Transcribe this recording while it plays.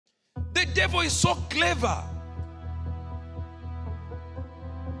devil is so clever.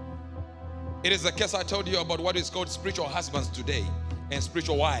 It is the case I told you about what is called spiritual husbands today and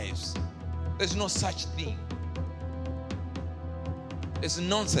spiritual wives. There's no such thing. It's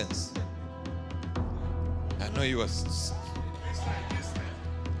nonsense. I know you are.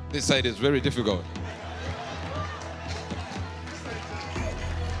 This side is very difficult.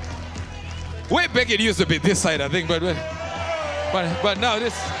 Way back it used to be this side, I think, but now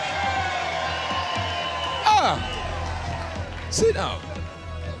this. Sit down.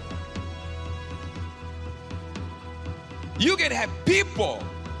 You can have people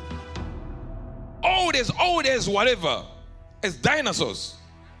old as whatever, as dinosaurs,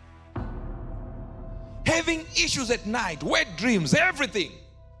 having issues at night, wet dreams, everything,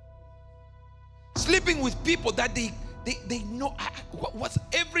 sleeping with people that they know what's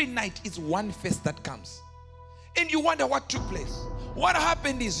every night is one face that comes, and you wonder what took place. What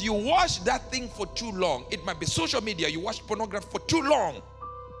happened is you watch that thing for too long. It might be social media. You watch pornography for too long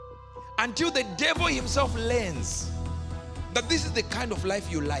until the devil himself learns that this is the kind of life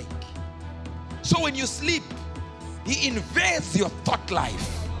you like. So when you sleep, he invades your thought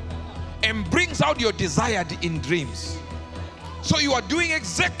life and brings out your desire in dreams. So you are doing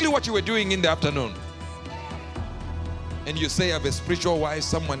exactly what you were doing in the afternoon. And you say, I have a spiritual wife,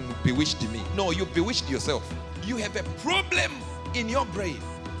 someone bewitched me. No, you bewitched yourself. You have a problem in your brain.